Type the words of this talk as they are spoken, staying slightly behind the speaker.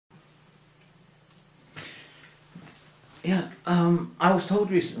Yeah, I was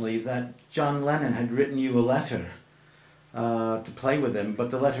told recently that John Lennon had written you a letter to play with him, but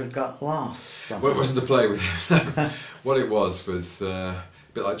the letter got lost. Well, it wasn't to play with him. What it was a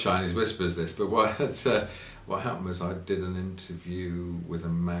bit like Chinese whispers. This, but what happened was I did an interview with a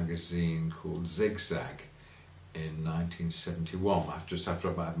magazine called Zigzag in 1971, just after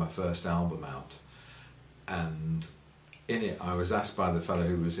I had my first album out, and in it I was asked by the fellow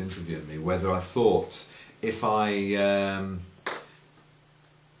who was interviewing me whether I thought if I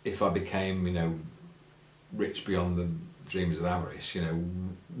became, rich beyond the dreams of avarice,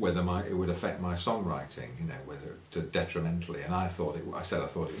 whether it would affect my songwriting, whether detrimentally, and I said I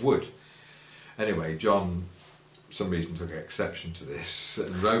thought it would. Anyway, John, for some reason, took exception to this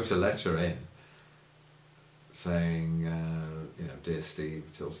and wrote a letter in saying, dear Steve,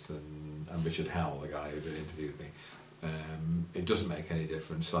 Tilson, and Richard Howell, the guy who had interviewed me, it doesn't make any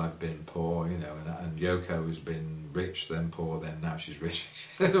difference. I've been poor, and Yoko's been rich, then poor, then now she's rich.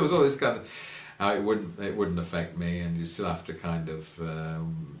 There was all this kind of how it wouldn't affect me, and you still have to kind of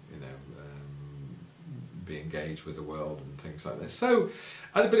be engaged with the world and things like this. So,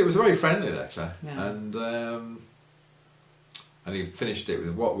 but it was a very friendly letter, yeah. And he finished it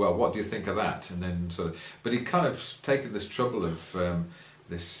with what do you think of that? And then but he kind of taken this trouble of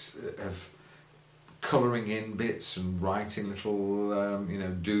of colouring in bits and writing little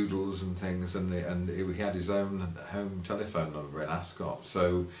doodles and things, and he had his own home telephone number in Ascot.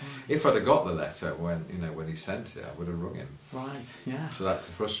 So if I'd have got the letter when he sent it, I would have rung him. Right. Yeah. So that's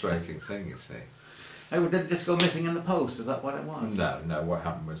the frustrating thing, you see. Oh, did it just go missing in the post? Is that what it was? No. What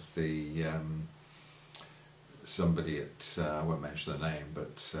happened was somebody at I won't mention the name,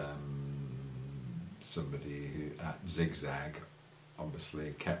 but somebody at Zigzag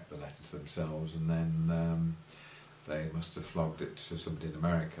obviously kept the letter to themselves, and then they must have flogged it to somebody in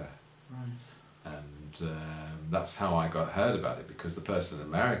America. Right. And that's how I heard about it, because the person in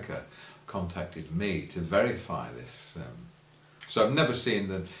America contacted me to verify this. So I've never seen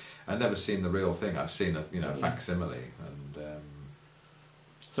the real thing. I've seen a facsimile. And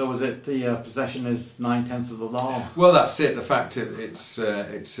so was it the possession is 9/10 of the law? well, that's it. The fact it's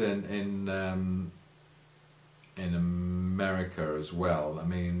in America as well. I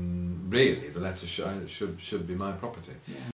mean, really, the letter should be my property. Yeah.